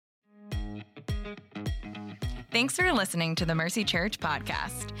Thanks for listening to the Mercy Church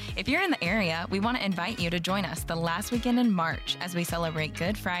podcast. If you're in the area, we want to invite you to join us the last weekend in March as we celebrate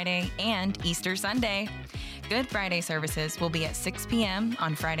Good Friday and Easter Sunday. Good Friday services will be at 6 p.m.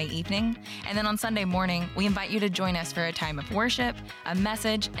 on Friday evening, and then on Sunday morning, we invite you to join us for a time of worship, a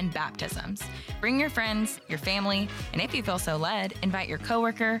message, and baptisms. Bring your friends, your family, and if you feel so led, invite your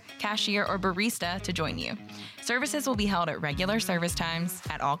coworker, cashier, or barista to join you. Services will be held at regular service times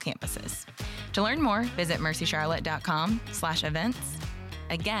at all campuses. To learn more, visit mercycharlotte.com/events.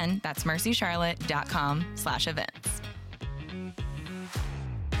 Again, that's mercycharlotte.com/events.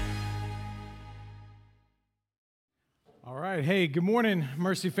 All right. Hey, good morning,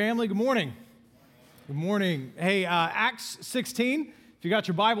 Mercy family. Good morning. Good morning. Hey, Acts 16. If you got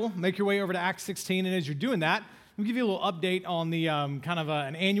your Bible, make your way over to Acts 16. And as you're doing that, let me give you a little update on the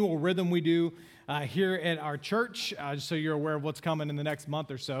an annual rhythm we do here at our church, just so you're aware of what's coming in the next month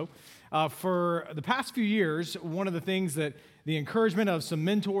or so. For the past few years, one of the things that the encouragement of some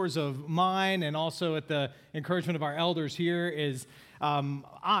mentors of mine and also at the encouragement of our elders here is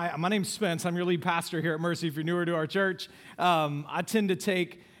my name's Spence. I'm your lead pastor here at Mercy if you're newer to our church. I tend to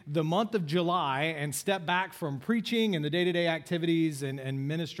take the month of July and step back from preaching and the day-to-day activities and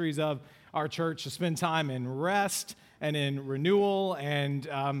ministries of our church to spend time in rest and in renewal and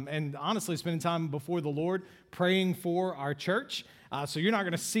honestly spending time before the Lord praying for our church. So you're not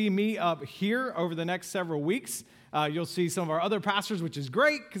going to see me up here over the next several weeks. You'll see some of our other pastors, which is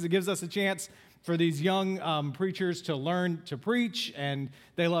great because it gives us a chance for these young preachers to learn to preach, and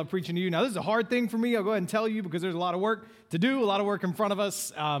they love preaching to you. Now, this is a hard thing for me. I'll go ahead and tell you because there's a lot of work to do, a lot of work in front of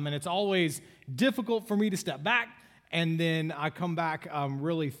us, and it's always difficult for me to step back. And then I come back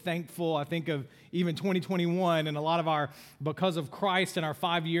really thankful. I think of even 2021 and a lot of our Because of Christ and our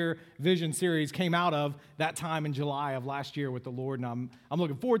 5-year vision series came out of that time in July of last year with the Lord. And I'm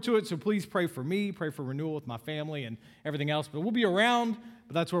looking forward to it. So please pray for me, pray for renewal with my family and everything else. But we'll be around,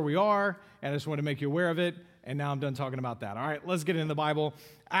 but that's where we are. And I just want to make you aware of it. And now I'm done talking about that. All right, let's get into the Bible.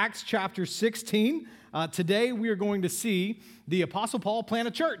 Acts chapter 16. Today we are going to see the Apostle Paul plant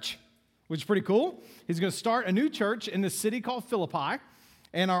a church, which is pretty cool. He's going to start a new church in the city called Philippi.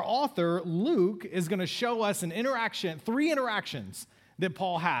 And our author, Luke, is going to show us three interactions that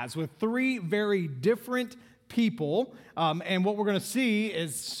Paul has with three very different people. And what we're going to see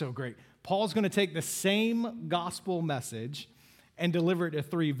is so great. Paul's going to take the same gospel message and deliver it to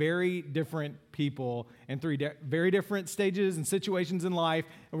three very different people in three very different stages and situations in life.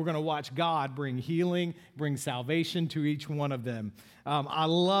 And we're going to watch God bring healing, bring salvation to each one of them. I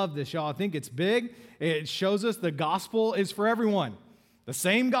love this, y'all. I think it's big. It shows us the gospel is for everyone. The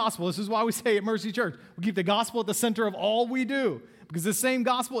same gospel. This is why we say at Mercy Church, we keep the gospel at the center of all we do, because the same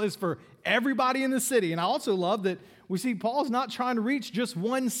gospel is for everybody in the city. And I also love that we see Paul's not trying to reach just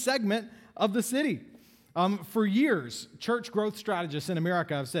one segment of the city. For years, church growth strategists in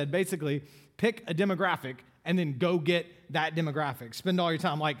America have said, basically, pick a demographic and then go get that demographic. Spend all your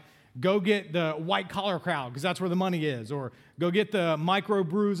time, like, go get the white-collar crowd because that's where the money is, or go get the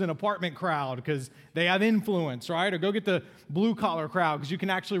micro-brews and apartment crowd because they have influence, right? Or go get the blue-collar crowd because you can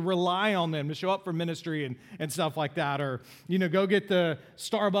actually rely on them to show up for ministry and stuff like that. Or, go get the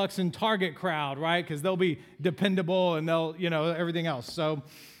Starbucks and Target crowd, right? Because they'll be dependable and they'll, everything else. So,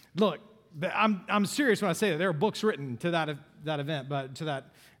 look, I'm serious when I say that. There are books written to that event, but to that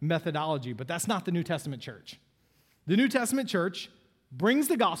methodology. But that's not the New Testament church. The New Testament church brings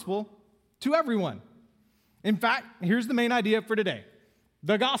the gospel to everyone. In fact, here's the main idea for today.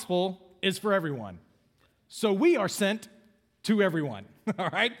 The gospel is for everyone. So we are sent to everyone, all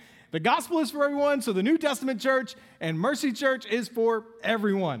right? The gospel is for everyone, so the New Testament church and Mercy Church is for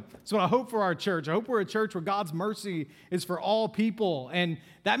everyone. So I hope for our church. I hope we're a church where God's mercy is for all people. And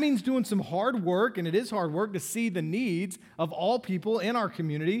that means doing some hard work, and it is hard work to see the needs of all people in our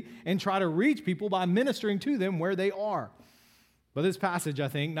community and try to reach people by ministering to them where they are. But this passage, I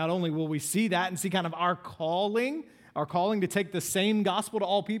think, not only will we see that and see kind of our calling to take the same gospel to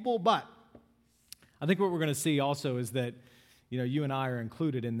all people, but I think what we're going to see also is that, you and I are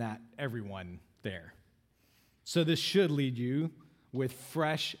included in that everyone there. So this should lead you with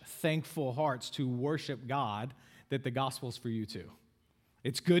fresh, thankful hearts to worship God that the gospel's for you too.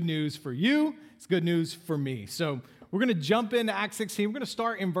 It's good news for you. It's good news for me. So we're going to jump into Acts 16. We're going to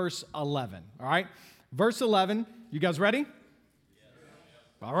start in verse 11, all right? Verse 11, you guys ready?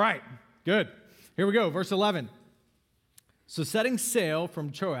 All right, good. Here we go, verse 11. So setting sail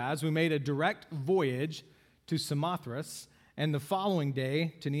from Troas, we made a direct voyage to Samothrace, and the following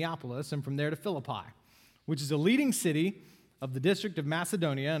day to Neapolis, and from there to Philippi, which is a leading city of the district of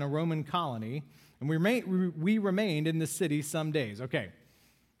Macedonia and a Roman colony, and we remained in the city some days. Okay,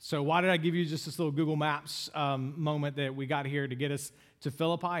 So why did I give you just this little Google Maps moment that we got here to get us to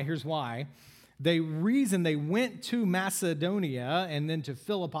Philippi? Here's why. The reason they went to Macedonia and then to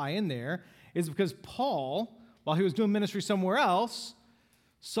Philippi in there is because Paul, while he was doing ministry somewhere else,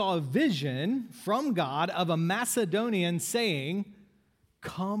 saw a vision from God of a Macedonian saying,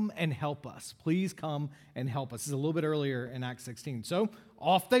 come and help us. Please come and help us. This is a little bit earlier in Acts 16. So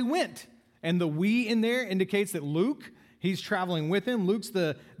off they went. And the we in there indicates that Luke, he's traveling with him. Luke's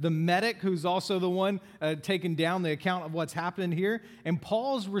the medic who's also the one taking down the account of what's happening here. And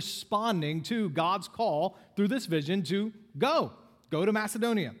Paul's responding to God's call through this vision to go to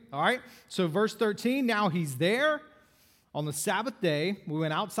Macedonia. All right? So verse 13, now he's there. On the Sabbath day, we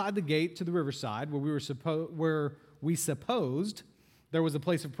went outside the gate to the riverside where we supposed there was a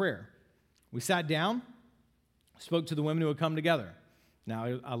place of prayer. We sat down, spoke to the women who had come together.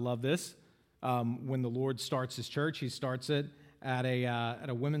 Now, I love this. When the Lord starts his church, he starts it at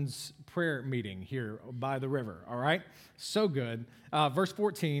a women's prayer meeting here by the river, all right? So good. Verse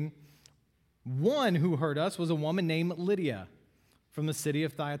 14, one who heard us was a woman named Lydia from the city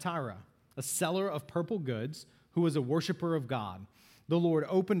of Thyatira, a seller of purple goods who was a worshiper of God. The Lord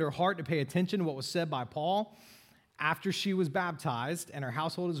opened her heart to pay attention to what was said by Paul. After she was baptized, and her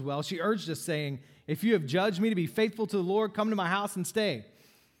household as well, she urged us, saying, if you have judged me to be faithful to the Lord, come to my house and stay.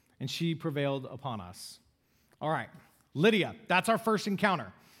 And she prevailed upon us. All right, Lydia, that's our first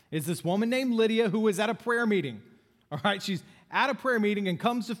encounter, is this woman named Lydia who was at a prayer meeting. All right, she's at a prayer meeting and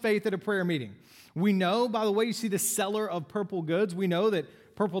comes to faith at a prayer meeting. We know, by the way, you see the seller of purple goods. We know that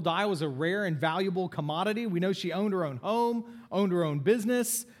purple dye was a rare and valuable commodity. We know she owned her own home, owned her own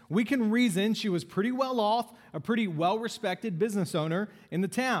business. We can reason she was pretty well off, a pretty well-respected business owner in the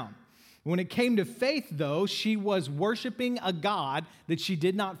town. When it came to faith, though, she was worshiping a God that she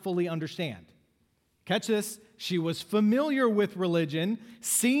did not fully understand. Catch this. She was familiar with religion,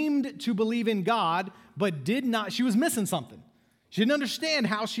 seemed to believe in God, but she was missing something. She didn't understand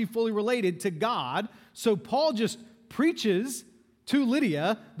how she fully related to God. So Paul just preaches to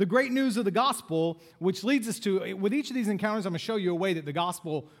Lydia the great news of the gospel, which leads us to, with each of these encounters, I'm going to show you a way that the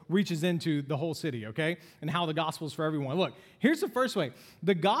gospel reaches into the whole city, okay? And how the gospel is for everyone. Look, here's the first way.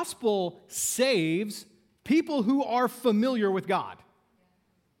 The gospel saves people who are familiar with God.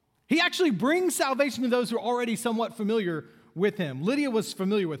 He actually brings salvation to those who are already somewhat familiar with him. Lydia was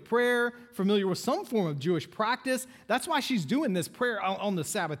familiar with prayer, familiar with some form of Jewish practice. That's why she's doing this prayer on the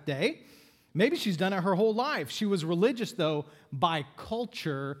Sabbath day. Maybe she's done it her whole life. She was religious, though, by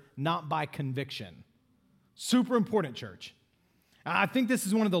culture, not by conviction. Super important, church. I think this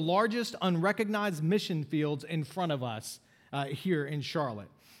is one of the largest unrecognized mission fields in front of us here in Charlotte.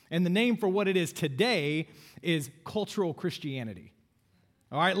 And the name for what it is today is cultural Christianity.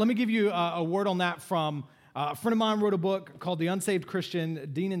 All right, let me give you a word on that from a friend of mine wrote a book called The Unsaved Christian,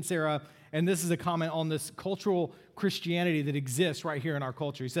 Dean and Sarah, and this is a comment on this cultural Christianity that exists right here in our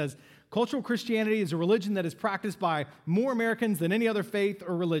culture. He says, cultural Christianity is a religion that is practiced by more Americans than any other faith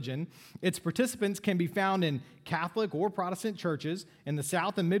or religion. Its participants can be found in Catholic or Protestant churches in the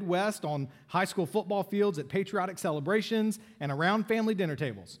South and Midwest, on high school football fields, at patriotic celebrations, and around family dinner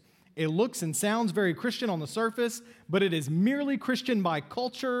tables. It looks and sounds very Christian on the surface, but it is merely Christian by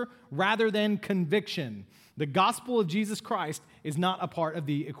culture rather than conviction. The gospel of Jesus Christ is not a part of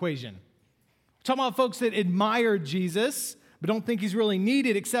the equation. We're talking about folks that admire Jesus, but don't think he's really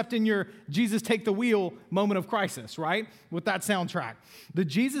needed except in your Jesus take the wheel moment of crisis, right? With that soundtrack. The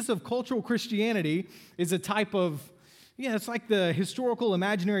Jesus of cultural Christianity is a type of, it's like the historical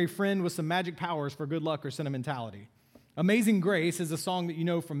imaginary friend with some magic powers for good luck or sentimentality. Amazing Grace is a song that you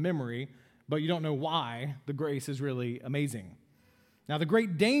know from memory, but you don't know why the grace is really amazing. Now, the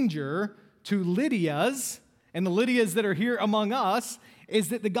great danger to Lydias and the Lydias that are here among us is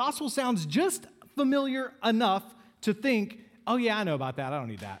that the gospel sounds just familiar enough to think, oh yeah, I know about that. I don't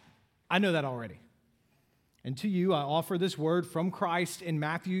need that. I know that already. And to you, I offer this word from Christ in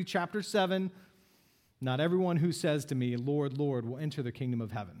Matthew chapter 7. Not everyone who says to me, Lord, Lord, will enter the kingdom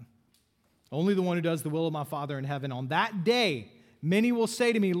of heaven. Only the one who does the will of my Father in heaven. On that day, many will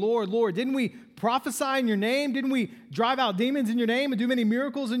say to me, Lord, Lord, didn't we prophesy in your name? Didn't we drive out demons in your name and do many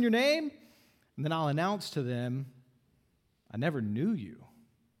miracles in your name? And then I'll announce to them, I never knew you.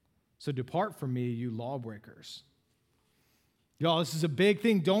 So depart from me, you lawbreakers. Y'all, this is a big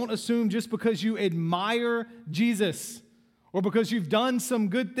thing. Don't assume just because you admire Jesus or because you've done some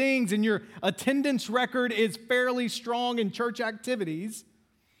good things and your attendance record is fairly strong in church activities,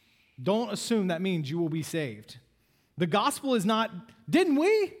 don't assume that means you will be saved. The gospel is not, didn't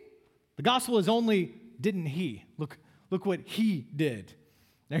we? The gospel is only, didn't he? Look what he did.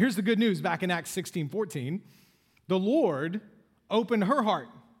 Now here's the good news back in Acts 16:14. The Lord opened her heart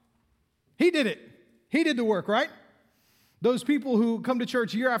He did it. He did the work, right? Those people who come to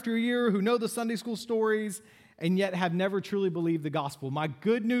church year after year, who know the Sunday school stories, and yet have never truly believed the gospel. My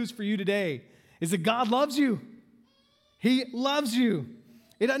good news for you today is that God loves you. He loves you.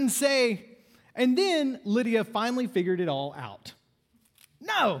 It doesn't say, and then Lydia finally figured it all out.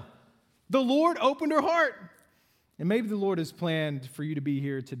 No, the Lord opened her heart. And maybe the Lord has planned for you to be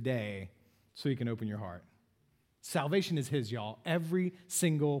here today so he can open your heart. Salvation is his, y'all. Every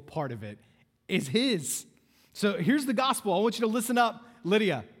single part of it is his. So here's the gospel. I want you to listen up,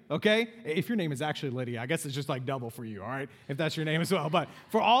 Lydia, okay? If your name is actually Lydia, I guess it's just like double for you, all right? If that's your name as well. But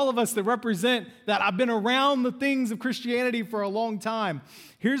for all of us that represent that I've been around the things of Christianity for a long time,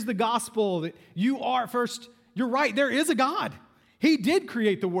 here's the gospel that you are first. You're right, there is a God. He did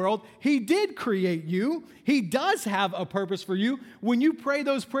create the world. He did create you. He does have a purpose for you. When you pray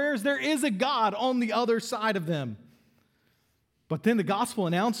those prayers, there is a God on the other side of them. But then the gospel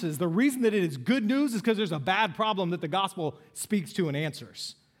announces the reason that it is good news is because there's a bad problem that the gospel speaks to and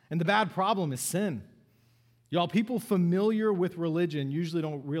answers. And the bad problem is sin. Y'all, people familiar with religion usually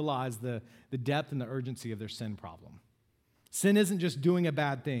don't realize the depth and the urgency of their sin problem. Sin isn't just doing a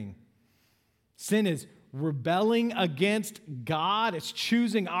bad thing. Sin is rebelling against God. It's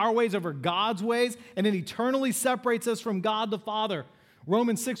choosing our ways over God's ways, and it eternally separates us from God the Father.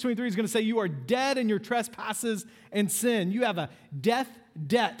 Romans 6:23 is going to say you are dead in your trespasses and sin. You have a death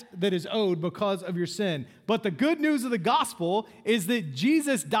debt that is owed because of your sin. But the good news of the gospel is that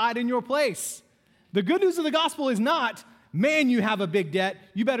Jesus died in your place. The good news of the gospel is not, man, you have a big debt.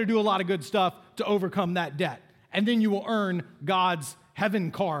 You better do a lot of good stuff to overcome that debt. And then you will earn God's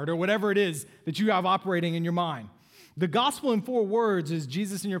heaven card or whatever it is that you have operating in your mind. The gospel in 4 words is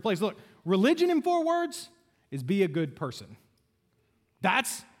Jesus in your place. Look, religion in 4 words is be a good person.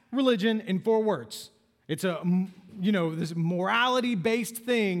 That's religion in 4 words. It's this morality-based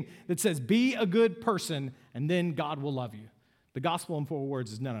thing that says be a good person and then God will love you. The gospel in 4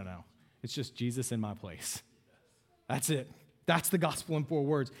 words is no. It's just Jesus in my place. That's it. That's the gospel in 4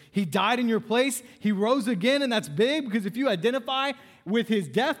 words. He died in your place. He rose again, and that's big because if you identify with his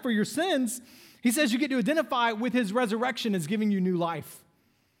death for your sins, he says you get to identify with his resurrection as giving you new life.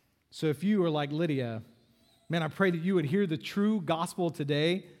 So if you are like Lydia, man, I pray that you would hear the true gospel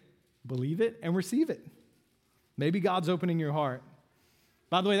today, believe it, and receive it. Maybe God's opening your heart.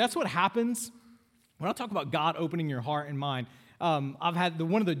 By the way, that's what happens when I talk about God opening your heart and mind. I've had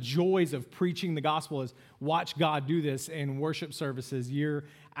one of the joys of preaching the gospel is watch God do this in worship services year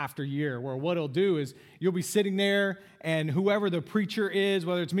after year, where what he'll do is you'll be sitting there and whoever the preacher is,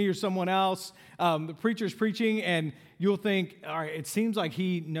 whether it's me or someone else, the preacher's preaching and you'll think, all right, it seems like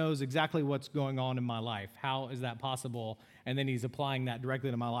he knows exactly what's going on in my life. How is that possible? And then he's applying that directly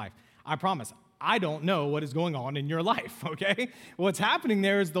to my life. I promise, I don't know what is going on in your life, okay? What's happening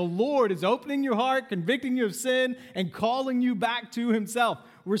there is the Lord is opening your heart, convicting you of sin, and calling you back to himself.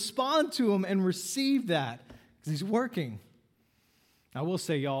 Respond to him and receive that because he's working. I will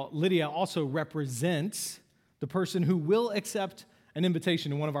say, y'all, Lydia also represents the person who will accept an invitation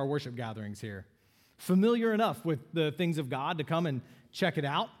to one of our worship gatherings here. Familiar enough with the things of God to come and check it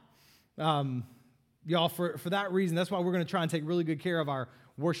out. Y'all, for that reason, that's why we're going to try and take really good care of our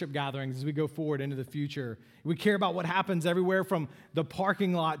worship gatherings as we go forward into the future. We care about what happens everywhere from the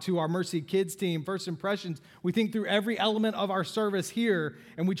parking lot to our Mercy Kids team, First Impressions. We think through every element of our service here,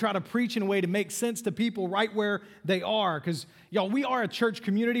 and we try to preach in a way to make sense to people right where they are. Because, y'all, we are a church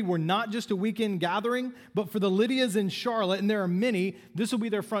community. We're not just a weekend gathering, but for the Lydias in Charlotte, and there are many, this will be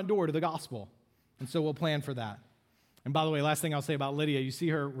their front door to the gospel. And so we'll plan for that. And by the way, last thing I'll say about Lydia, you see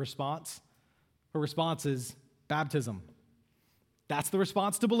her response? Her response is baptism. That's the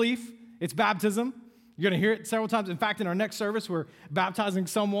response to belief. It's baptism. You're going to hear it several times. In fact, in our next service, we're baptizing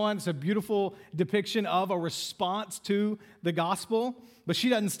someone. It's a beautiful depiction of a response to the gospel. But she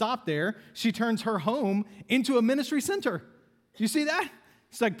doesn't stop there. She turns her home into a ministry center. Do you see that?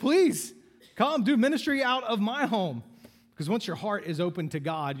 It's like, please, come do ministry out of my home. Because once your heart is open to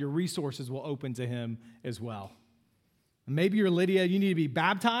God, your resources will open to him as well. Maybe you're Lydia, you need to be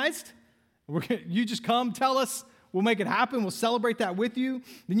baptized. You just come, tell us. We'll make it happen. We'll celebrate that with you.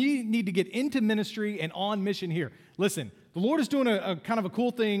 Then you need to get into ministry and on mission here. Listen, the Lord is doing a kind of a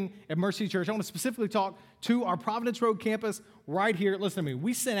cool thing at Mercy Church. I want to specifically talk to our Providence Road campus right here. Listen to me.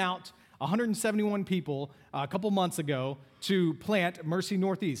 We sent out 171 people a couple months ago to plant Mercy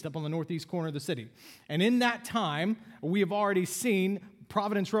Northeast up on the northeast corner of the city. And in that time, we have already seen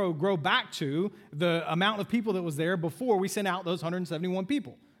Providence Road grow back to the amount of people that was there before we sent out those 171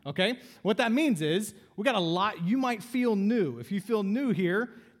 people. Okay? What that means is we got a lot. You might feel new. If you feel new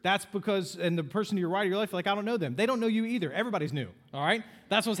here, that's because, and the person to your right of your life, like, I don't know them. They don't know you either. Everybody's new, all right?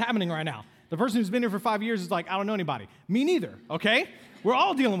 That's what's happening right now. The person who's been here for 5 years is like, I don't know anybody. Me neither, okay? We're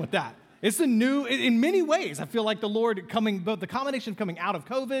all dealing with that. It's a new, in many ways, I feel like the Lord coming, both the combination of coming out of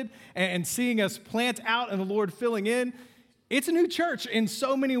COVID and seeing us plant out and the Lord filling in, it's a new church in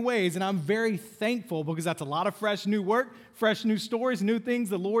so many ways, and I'm very thankful because that's a lot of fresh new work, fresh new stories, new things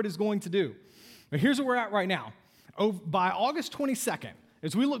the Lord is going to do. But here's where we're at right now. By August 22nd,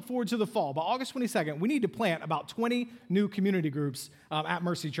 as we look forward to the fall, by August 22nd, we need to plant about 20 new community groups at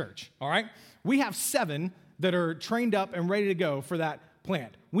Mercy Church, all right? We have 7 that are trained up and ready to go for that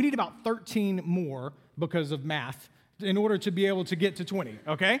plant. We need about 13 more because of math in order to be able to get to 20,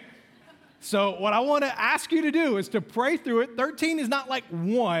 okay? So what I want to ask you to do is to pray through it. 13 is not like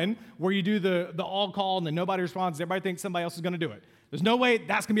 1 where you do the all call and then nobody responds. Everybody thinks somebody else is going to do it. There's no way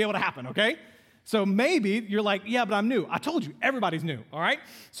that's going to be able to happen, okay? So maybe you're like, yeah, but I'm new. I told you, everybody's new, all right?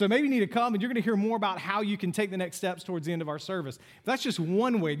 So maybe you need to come, and you're going to hear more about how you can take the next steps towards the end of our service. That's just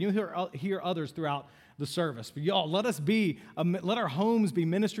one way. You'll hear others throughout the service. But y'all, let our homes be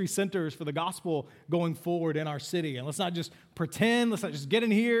ministry centers for the gospel going forward in our city. And let's not just pretend. Let's not just get in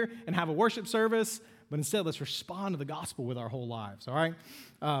here and have a worship service, but instead let's respond to the gospel with our whole lives, all right?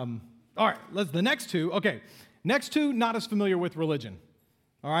 All right, the next two. Okay, next two, not as familiar with religion,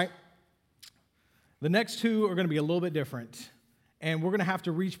 all right? The next two are going to be a little bit different, and we're going to have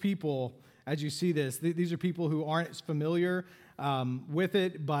to reach people as you see this. These are people who aren't as familiar with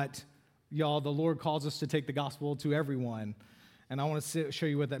it, but y'all, the Lord calls us to take the gospel to everyone, and I want to show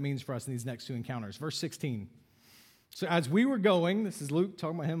you what that means for us in these next two encounters. Verse 16. So as we were going, this is Luke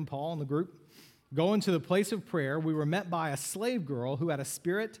talking about him and Paul and the group, going to the place of prayer, we were met by a slave girl who had a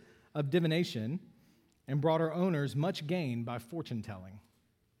spirit of divination and brought her owners much gain by fortune-telling.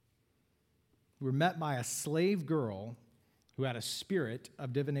 We were met by a slave girl who had a spirit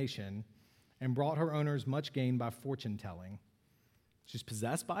of divination and brought her owners much gain by fortune-telling. She's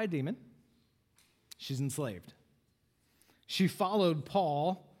possessed by a demon. She's enslaved. She followed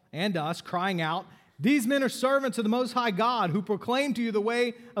Paul and us, crying out, "These men are servants of the Most High God who proclaim to you the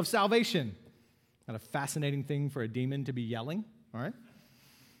way of salvation." Not a fascinating thing for a demon to be yelling, all right?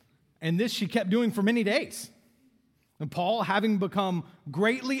 And this she kept doing for many days. And Paul, having become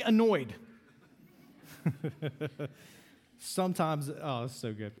greatly annoyed, sometimes, oh, it's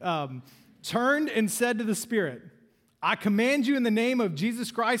so good, turned and said to the spirit, "I command you in the name of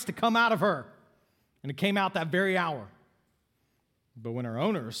Jesus Christ to come out of her." And it came out that very hour. But when her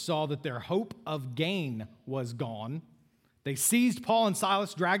owners saw that their hope of gain was gone, they seized Paul and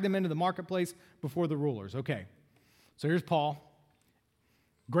Silas, dragged them into the marketplace before the rulers. Okay, so here's Paul,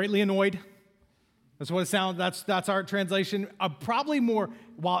 greatly annoyed. That's what it sounds, that's our translation. Probably more,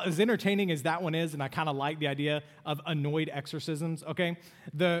 while as entertaining as that one is, and I kind of like the idea of annoyed exorcisms, okay?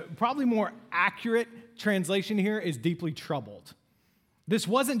 The probably more accurate translation here is deeply troubled. This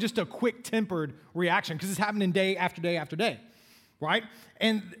wasn't just a quick-tempered reaction, because it's happening day after day after day, right?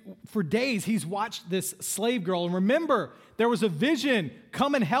 And for days, he's watched this slave girl, and remember, there was a vision,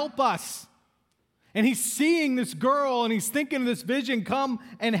 come and help us. And he's seeing this girl, and he's thinking of this vision, come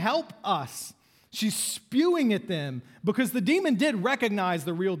and help us. She's spewing at them because the demon did recognize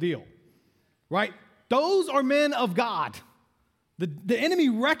the real deal, right? Those are men of God. The enemy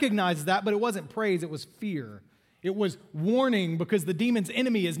recognized that, but it wasn't praise, it was fear. It was warning because the demon's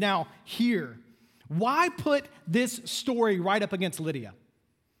enemy is now here. Why put this story right up against Lydia?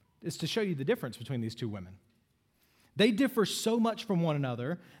 It's to show you the difference between these two women. They differ so much from one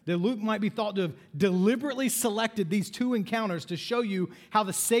another that Luke might be thought to have deliberately selected these two encounters to show you how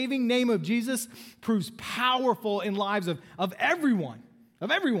the saving name of Jesus proves powerful in lives of everyone,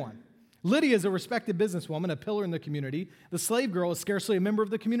 Lydia is a respected businesswoman, a pillar in the community. The slave girl is scarcely a member of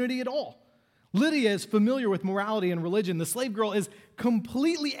the community at all. Lydia is familiar with morality and religion. The slave girl is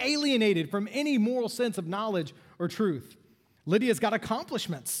completely alienated from any moral sense of knowledge or truth. Lydia's got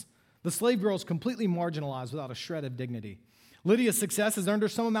accomplishments. The slave girl is completely marginalized without a shred of dignity. Lydia's success has earned her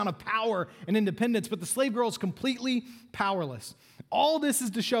some amount of power and independence, but the slave girl is completely powerless. All this is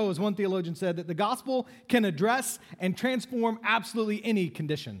to show, as one theologian said, that the gospel can address and transform absolutely any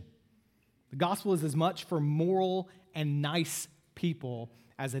condition. The gospel is as much for moral and nice people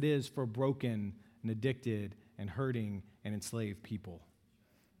as it is for broken and addicted and hurting and enslaved people.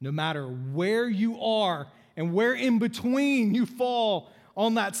 No matter where you are and where in between you fall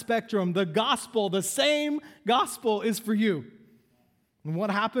on that spectrum, the gospel, the same gospel is for you. And what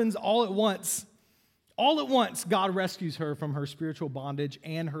happens all at once, God rescues her from her spiritual bondage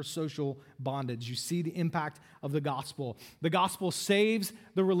and her social bondage. You see the impact of the gospel. The gospel saves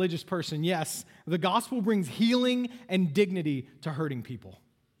the religious person. Yes, the gospel brings healing and dignity to hurting people.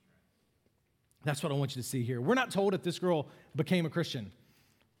 That's what I want you to see here. We're not told if this girl became a Christian.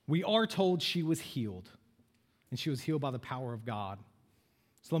 We are told she was healed, and she was healed by the power of God.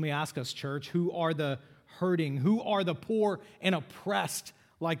 So let me ask us, church, who are the hurting? Who are the poor and oppressed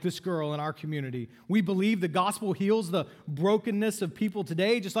like this girl in our community? We believe the gospel heals the brokenness of people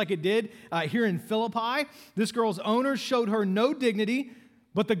today, just like it did here in Philippi. This girl's owners showed her no dignity,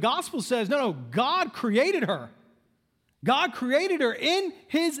 but the gospel says, no, God created her. God created her in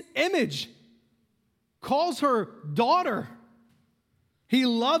his image, calls her daughter. He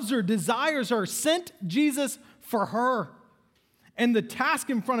loves her, desires her, sent Jesus for her. And the task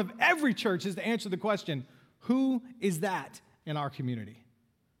in front of every church is to answer the question, who is that in our community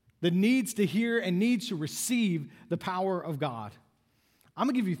that needs to hear and needs to receive the power of God? I'm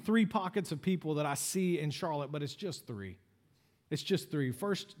going to give you 3 pockets of people that I see in Charlotte, but it's just 3. It's just 3.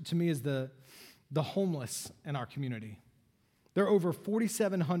 First, to me, is the homeless in our community. There are over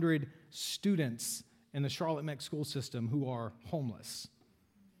 4,700 students in the Charlotte Meck school system who are homeless.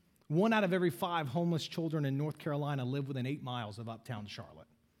 1 out of every 5 homeless children in North Carolina live within 8 miles of uptown Charlotte.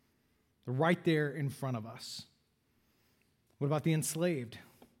 They're right there in front of us. What about the enslaved?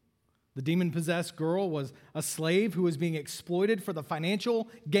 The demon-possessed girl was a slave who was being exploited for the financial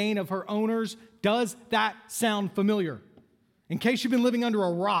gain of her owners. Does that sound familiar? In case you've been living under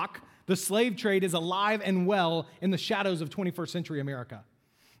a rock, the slave trade is alive and well in the shadows of 21st century America.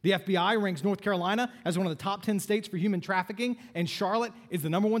 The FBI ranks North Carolina as one of the top 10 states for human trafficking, and Charlotte is the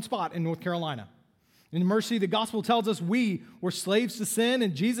number 1 spot in North Carolina. In Mercy, the gospel tells us we were slaves to sin,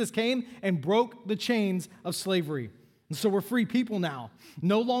 and Jesus came and broke the chains of slavery. And so we're free people now,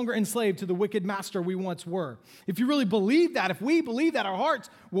 no longer enslaved to the wicked master we once were. If you really believe that, if we believe that, our hearts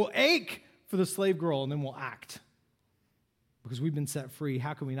will ache for the slave girl, and then we'll act. Because we've been set free,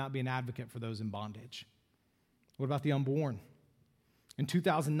 how can we not be an advocate for those in bondage? What about the unborn? In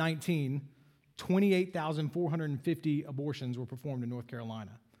 2019, 28,450 abortions were performed in North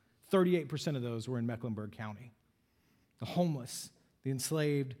Carolina. 38% of those were in Mecklenburg County. The homeless, the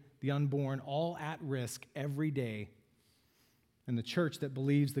enslaved, the unborn, all at risk every day. And the church that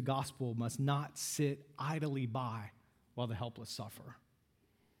believes the gospel must not sit idly by while the helpless suffer.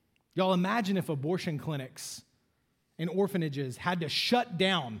 Y'all, imagine if abortion clinics and orphanages had to shut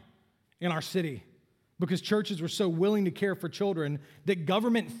down in our city because churches were so willing to care for children that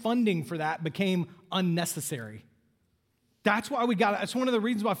government funding for that became unnecessary. That's why that's one of the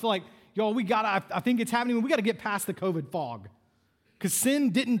reasons why I feel like, y'all, I think it's happening. We got to get past the COVID fog because sin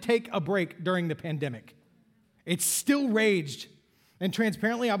didn't take a break during the pandemic. It still raged. And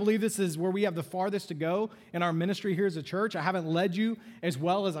transparently, I believe this is where we have the farthest to go in our ministry here as a church. I haven't led you as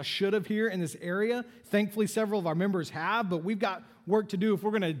well as I should have here in this area. Thankfully, several of our members have, but we've got work to do if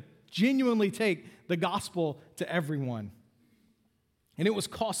we're going to genuinely take the gospel to everyone. And it was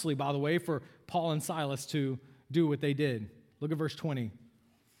costly, by the way, for Paul and Silas to do what they did. Look at verse 20.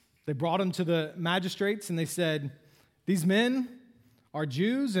 They brought them to the magistrates and they said, "These men are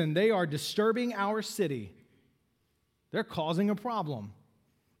Jews and they are disturbing our city. They're causing a problem.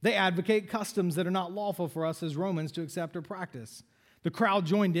 They advocate customs that are not lawful for us as Romans to accept or practice." The crowd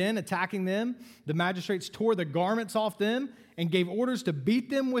joined in, attacking them. The magistrates tore the garments off them and gave orders to beat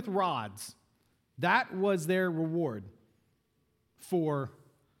them with rods. That was their reward for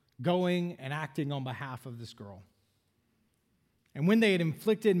going and acting on behalf of this girl. And when they had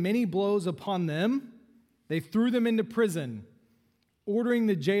inflicted many blows upon them, they threw them into prison, ordering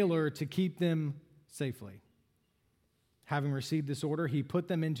the jailer to keep them safely. Having received this order, he put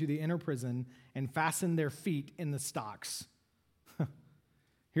them into the inner prison and fastened their feet in the stocks.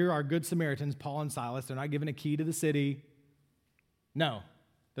 Here are good Samaritans, Paul and Silas. They're not given a key to the city. No,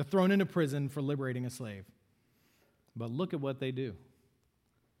 they're thrown into prison for liberating a slave. But look at what they do.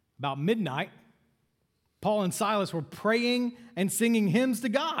 About midnight, Paul and Silas were praying and singing hymns to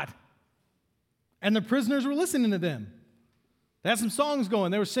God. And the prisoners were listening to them. They had some songs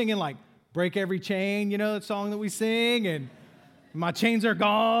going. They were singing like, "Break Every Chain," you know, that song that we sing, and "My Chains Are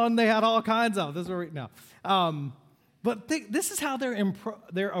Gone." They had all kinds of. This is where but this is how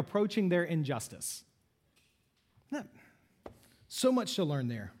they're approaching their injustice. So much to learn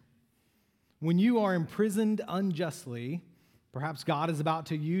there. When you are imprisoned unjustly, perhaps God is about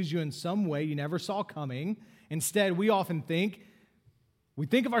to use you in some way you never saw coming. Instead, we often think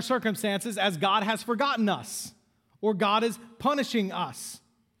of our circumstances as God has forgotten us or God is punishing us.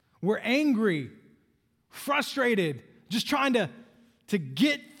 We're angry, frustrated, just trying to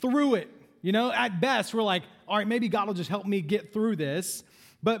get through it. You know, at best, we're like, all right, maybe God will just help me get through this.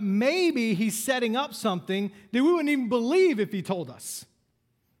 But maybe he's setting up something that we wouldn't even believe if he told us.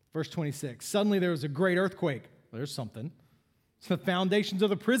 Verse 26, suddenly there was a great earthquake. There's something. So the foundations of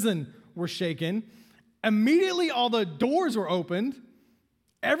the prison were shaken. Immediately, all the doors were opened.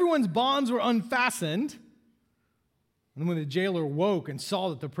 Everyone's bonds were unfastened. And when the jailer woke and saw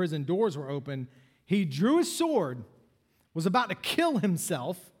that the prison doors were open, he drew his sword, was about to kill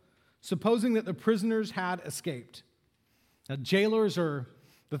himself, supposing that the prisoners had escaped. Now,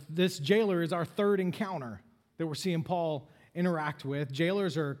 this jailer is our third encounter that we're seeing Paul interact with.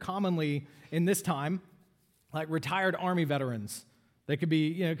 Jailers are commonly, in this time, like retired army veterans. They could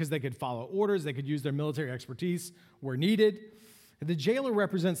be, because they could follow orders, they could use their military expertise where needed. The jailer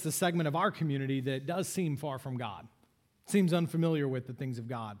represents the segment of our community that does seem far from God, seems unfamiliar with the things of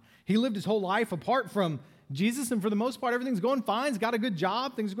God. He lived his whole life apart from Jesus, and for the most part, everything's going fine. He's got a good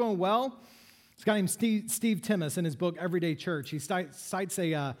job. Things are going well. This guy named Steve Timmis, in his book, Everyday Church, he cites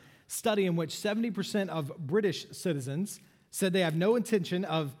a study in which 70% of British citizens said they have no intention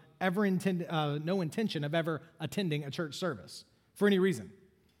of ever attending a church service for any reason.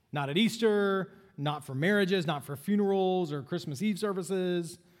 Not at Easter, not for marriages, not for funerals or Christmas Eve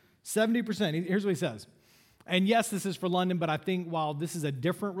services. 70%. Here's what he says. And yes, this is for London, but I think while this is a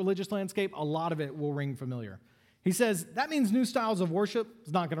different religious landscape, a lot of it will ring familiar. He says, that means new styles of worship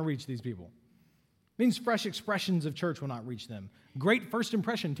is not going to reach these people. It means fresh expressions of church will not reach them. Great first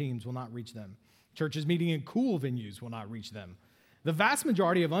impression teams will not reach them. Churches meeting in cool venues will not reach them. The vast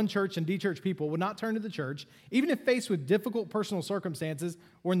majority of unchurched and dechurched people would not turn to the church, even if faced with difficult personal circumstances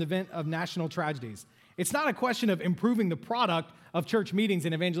or in the event of national tragedies. It's not a question of improving the product of church meetings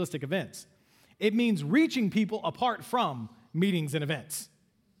and evangelistic events. It means reaching people apart from meetings and events.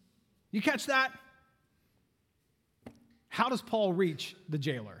 You catch that? How does Paul reach the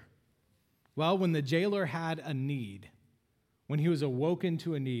jailer? Well, when the jailer had a need, when he was awoken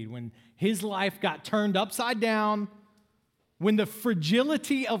to a need, when his life got turned upside down, when the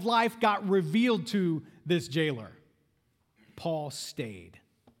fragility of life got revealed to this jailer, Paul stayed.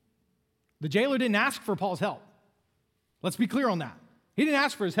 The jailer didn't ask for Paul's help. Let's be clear on that. He didn't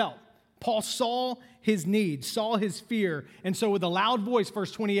ask for his help. Paul saw his need, saw his fear, and so with a loud voice,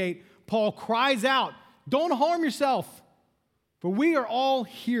 verse 28, Paul cries out, "Don't harm yourself, for we are all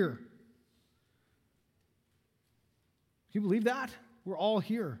here." Do you believe that? We're all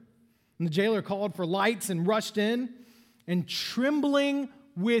here. And the jailer called for lights and rushed in, and trembling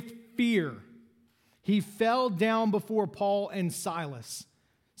with fear, he fell down before Paul and Silas.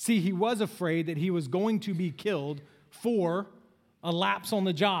 See, he was afraid that he was going to be killed for a lapse on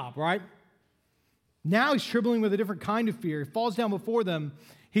the job, right? Now he's trembling with a different kind of fear. He falls down before them.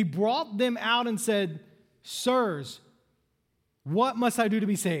 He brought them out and said, "Sirs, what must I do to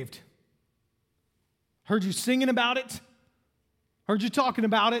be saved? Heard you singing about it. Heard you talking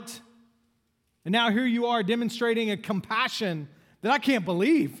about it. And now here you are demonstrating a compassion that I can't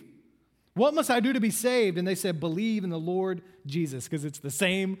believe. What must I do to be saved?" And they said, "Believe in the Lord Jesus," because it's the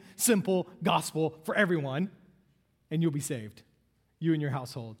same simple gospel for everyone, and you'll be saved, you and your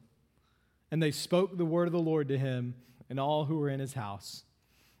household. And they spoke the word of the Lord to him and all who were in his house.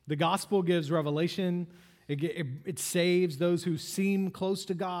 The gospel gives revelation. It saves those who seem close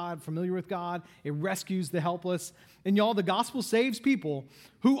to God, familiar with God. It rescues the helpless. And y'all, the gospel saves people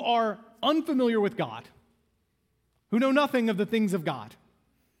who are unfamiliar with God, who know nothing of the things of God.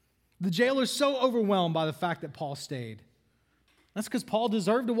 The jailer's so overwhelmed by the fact that Paul stayed. That's because Paul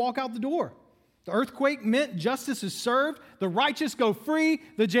deserved to walk out the door. The earthquake meant justice is served. The righteous go free.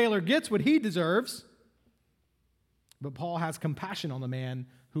 The jailer gets what he deserves. But Paul has compassion on the man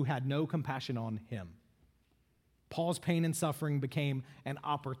who had no compassion on him. Paul's pain and suffering became an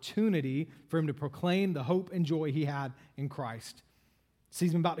opportunity for him to proclaim the hope and joy he had in Christ.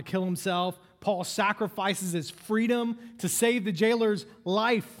 Sees him about to kill himself. Paul sacrifices his freedom to save the jailer's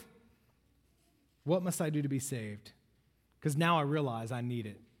life. What must I do to be saved? Because now I realize I need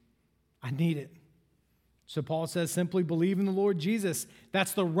it. I need it. So Paul says, simply believe in the Lord Jesus.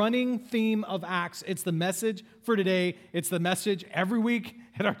 That's the running theme of Acts. It's the message for today. It's the message every week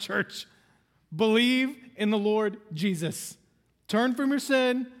at our church. Believe in the Lord Jesus. Turn from your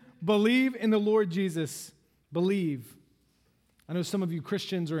sin. Believe in the Lord Jesus. Believe. I know some of you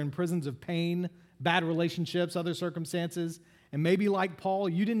Christians are in prisons of pain, bad relationships, other circumstances, and maybe like Paul,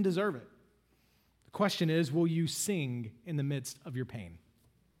 you didn't deserve it. The question is, will you sing in the midst of your pain?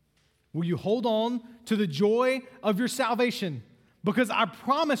 Will you hold on to the joy of your salvation? Because I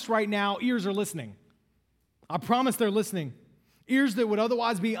promise right now, ears are listening. I promise they're listening. Ears that would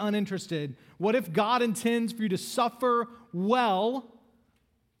otherwise be uninterested. What if God intends for you to suffer well,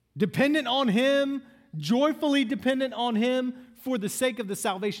 dependent on Him, joyfully dependent on Him, for the sake of the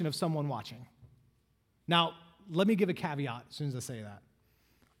salvation of someone watching? Now, let me give a caveat as soon as I say that.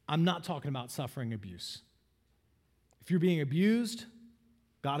 I'm not talking about suffering abuse. If you're being abused,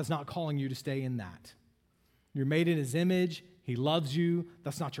 God is not calling you to stay in that. You're made in his image. He loves you.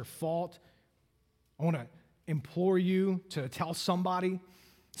 That's not your fault. I want to implore you to tell somebody,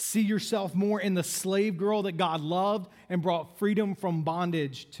 see yourself more in the slave girl that God loved and brought freedom from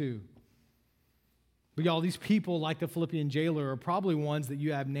bondage to. But y'all, these people like the Philippian jailer are probably ones that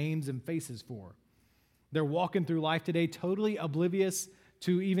you have names and faces for. They're walking through life today totally oblivious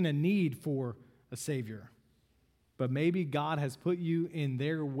to even a need for a Savior. But maybe God has put you in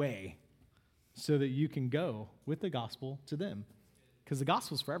their way so that you can go with the gospel to them. Because the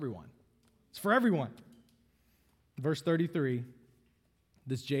gospel's for everyone. It's for everyone. Verse 33,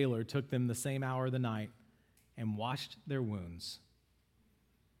 this jailer took them the same hour of the night and washed their wounds.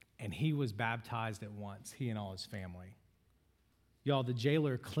 And he was baptized at once, he and all his family. Y'all, the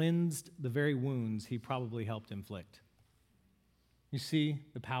jailer cleansed the very wounds he probably helped inflict. You see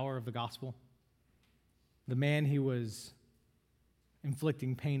the power of the gospel? The man he was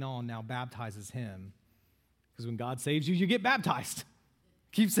inflicting pain on now baptizes him. Because when God saves you, you get baptized.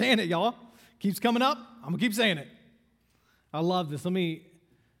 Keep saying it, y'all. Keeps coming up. I'm going to keep saying it. I love this. Let me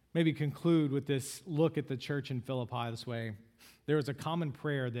maybe conclude with this look at the church in Philippi this way. There was a common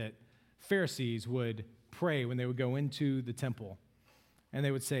prayer that Pharisees would pray when they would go into the temple. And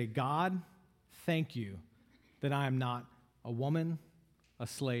they would say, God, thank you that I am not a woman, a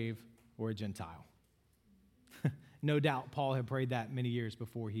slave, or a Gentile. No doubt Paul had prayed that many years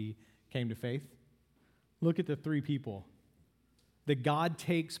before he came to faith. Look at the three people that God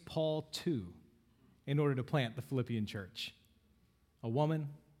takes Paul to in order to plant the Philippian church. A woman,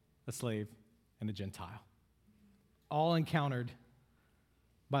 a slave, and a Gentile. All encountered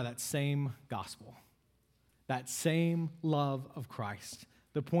by that same gospel. That same love of Christ.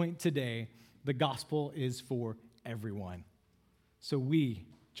 The point today, the gospel is for everyone. So we,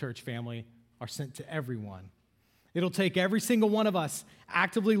 church family, are sent to everyone. It'll take every single one of us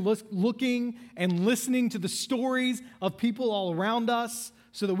actively looking and listening to the stories of people all around us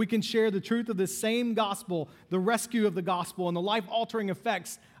so that we can share the truth of this same gospel, the rescue of the gospel, and the life-altering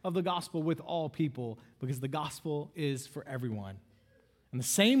effects of the gospel with all people, because the gospel is for everyone. And the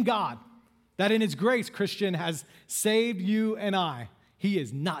same God that in his grace, Christian, has saved you and I, he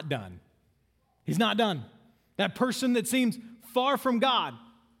is not done. He's not done. That person that seems far from God,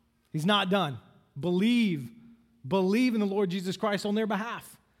 he's not done. Believe in the Lord Jesus Christ on their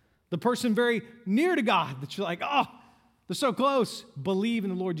behalf. The person very near to God that you're like, oh, they're so close. Believe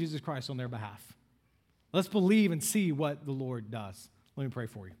in the Lord Jesus Christ on their behalf. Let's believe and see what the Lord does. Let me pray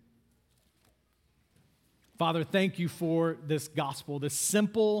for you. Father, thank you for this gospel, this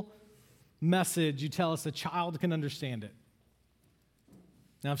simple message. You tell us a child can understand it.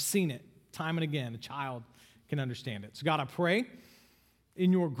 Now, I've seen it time and again. A child can understand it. So, God, I pray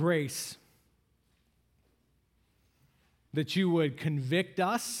in your grace that you would convict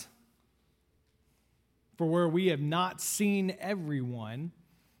us for where we have not seen everyone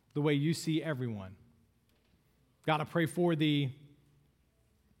the way you see everyone. God, I pray for the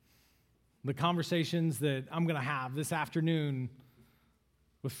conversations that I'm going to have this afternoon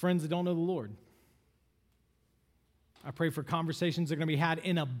with friends that don't know the Lord. I pray for conversations that are going to be had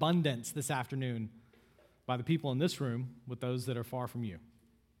in abundance this afternoon by the people in this room with those that are far from you.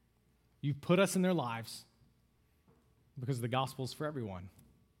 You've put us in their lives because the gospel is for everyone.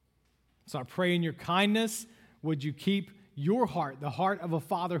 So I pray in your kindness, would you keep your heart, the heart of a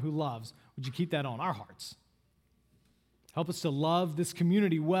father who loves, would you keep that on our hearts? Help us to love this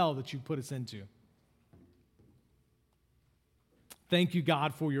community well that you've put us into. Thank you,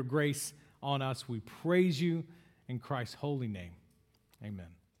 God, for your grace on us. We praise you in Christ's holy name. Amen.